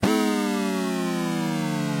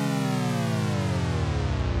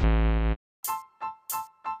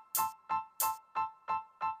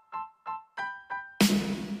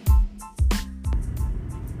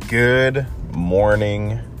Good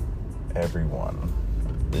morning, everyone.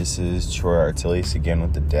 This is Troy Artelius again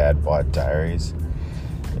with the Dad Bod Diaries.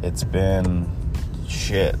 It's been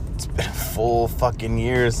a full fucking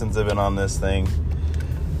year since I've been on this thing.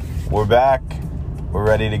 We're back. We're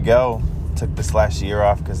ready to go. Took this last year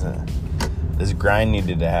off because this grind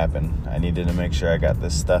needed to happen. I needed to make sure I got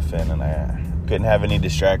this stuff in, and I couldn't have any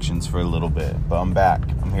distractions for a little bit. But I'm back.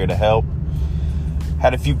 I'm here to help.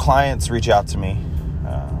 Had a few clients reach out to me.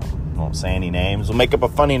 Won't say any names. We'll make up a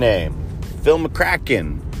funny name. Phil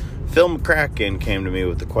McCracken. Phil McCracken came to me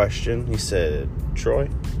with a question. He said, Troy,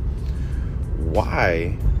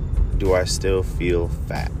 why do I still feel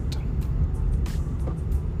fat?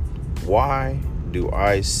 Why do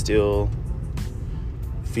I still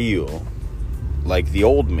feel like the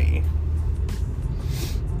old me?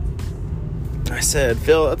 I said,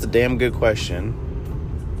 Phil, that's a damn good question.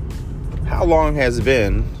 How long has it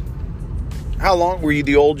been? How long were you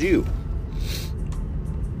the old you?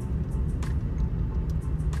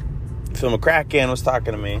 Phil McCracken was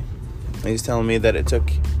talking to me. He's telling me that it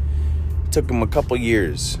took him a couple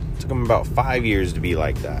years. It took him about 5 years to be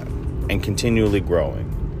like that and continually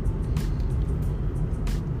growing.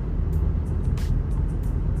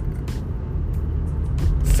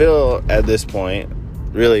 Phil, at this point,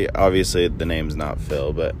 really, obviously, the name's not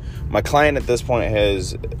Phil, but my client at this point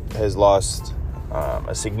has lost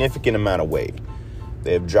a significant amount of weight.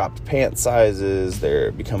 They have dropped pant sizes.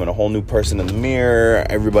 They're becoming a whole new person in the mirror.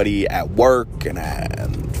 Everybody at work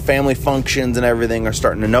and family functions and everything are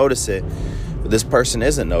starting to notice it, but this person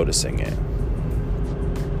isn't noticing it.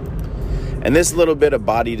 And this little bit of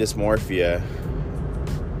body dysmorphia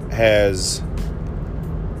has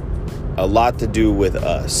a lot to do with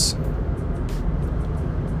us,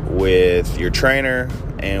 with your trainer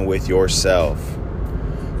and with yourself.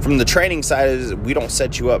 From the training side, we don't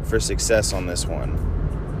set you up for success on this one.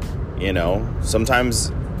 You know,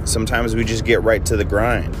 sometimes we just get right to the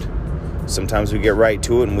grind. Sometimes we get right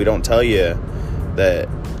to it and we don't tell you that,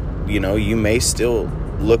 you know, you may still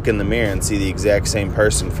look in the mirror and see the exact same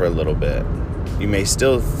person for a little bit. You may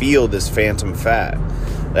still feel this phantom fat,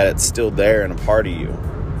 that it's still there and a part of you.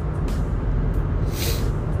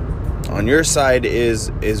 On your side is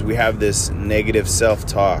we have this negative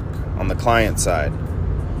self-talk on the client side,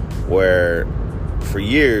 where for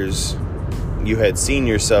years you had seen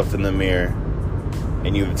yourself in the mirror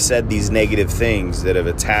and you've said these negative things that have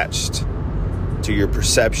attached to your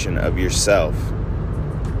perception of yourself.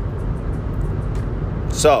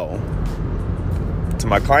 So, to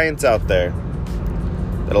my clients out there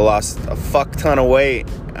that have lost a fuck ton of weight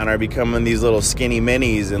and are becoming these little skinny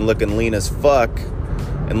minis and looking lean as fuck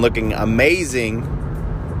and looking amazing,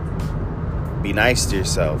 be nice to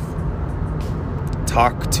yourself.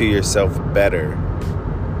 Talk to yourself better.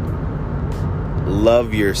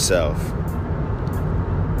 Love yourself.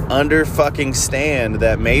 Stand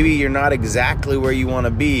that maybe you're not exactly where you want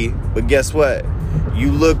to be, but guess what?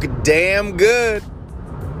 You look damn good.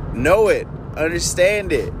 Know it.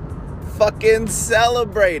 Understand it. Fucking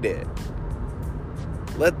celebrate it.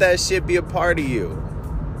 Let that shit be a part of you.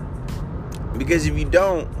 Because if you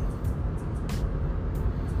don't,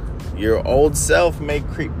 your old self may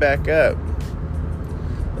creep back up.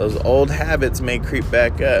 Those old habits may creep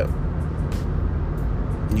back up.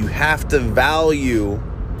 You have to value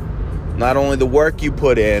not only the work you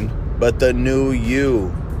put in, but the new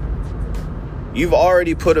you. You've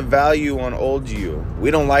already put a value on old you. We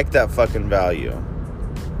don't like that fucking value.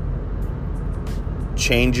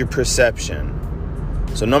 Change your perception.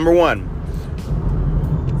 So number one,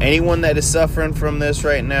 anyone that is suffering from this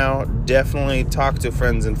right now, definitely talk to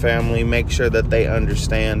friends and family. Make sure that they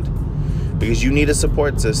understand, because you need a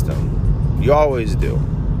support system. You always do.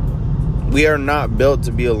 We are not built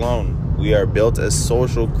to be alone. We are built as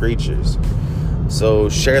social creatures. So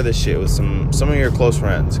share this shit with some of your close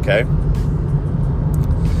friends, okay?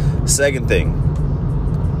 Second thing,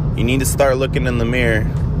 you need to start looking in the mirror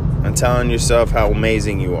and telling yourself how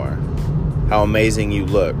amazing you are, how amazing you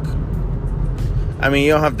look. I mean,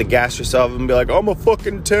 you don't have to gas yourself and be like, I'm a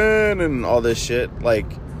fucking 10 and all this shit.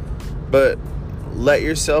 But let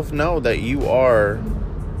yourself know that you are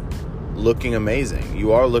looking amazing.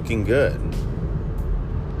 You are looking good.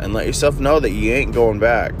 And let yourself know that you ain't going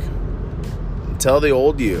back. Tell the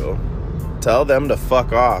old you. Tell them to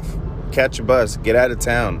fuck off. Catch a bus. Get out of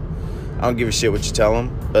town. I don't give a shit what you tell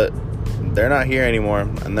them, but they're not here anymore,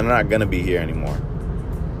 and they're not going to be here anymore.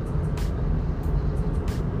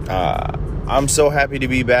 I'm so happy to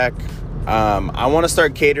be back. I want to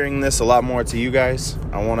start catering this a lot more to you guys.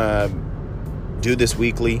 I want to do this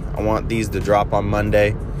weekly. I want these to drop on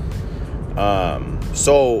Monday.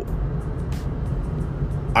 So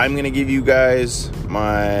I'm going to give you guys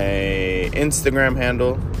my Instagram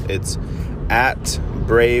handle. It's at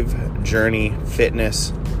Brave Journey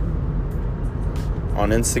Fitness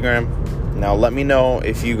on Instagram. Now let me know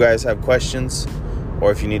if you guys have questions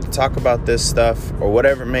or if you need to talk about this stuff or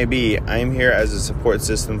whatever it may be. I'm here as a support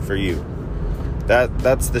system for you.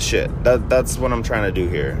 That's the shit. That's what I'm trying to do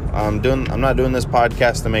here. I'm not doing this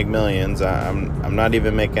podcast to make millions. I'm not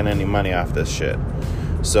even making any money off this shit.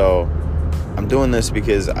 So I'm doing this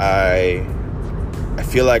because I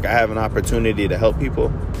feel like I have an opportunity to help people,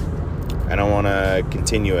 and I want to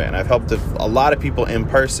continue it. And I've helped a lot of people in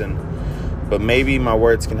person, but maybe my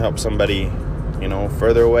words can help somebody,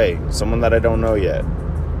 further away, someone that I don't know yet.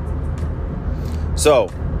 So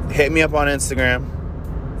hit me up on Instagram.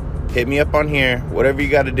 Hit me up on here, whatever you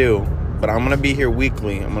got to do. But I'm going to be here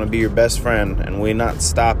weekly. I'm going to be your best friend, and we're not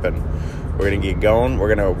stopping. We're going to get going.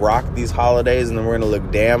 We're going to rock these holidays, and then we're going to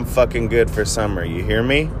look damn fucking good for summer. You hear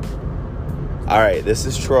me? All right, this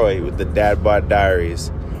is Troy with the Dad Bod Diaries,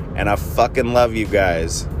 and I fucking love you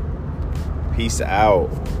guys. Peace out.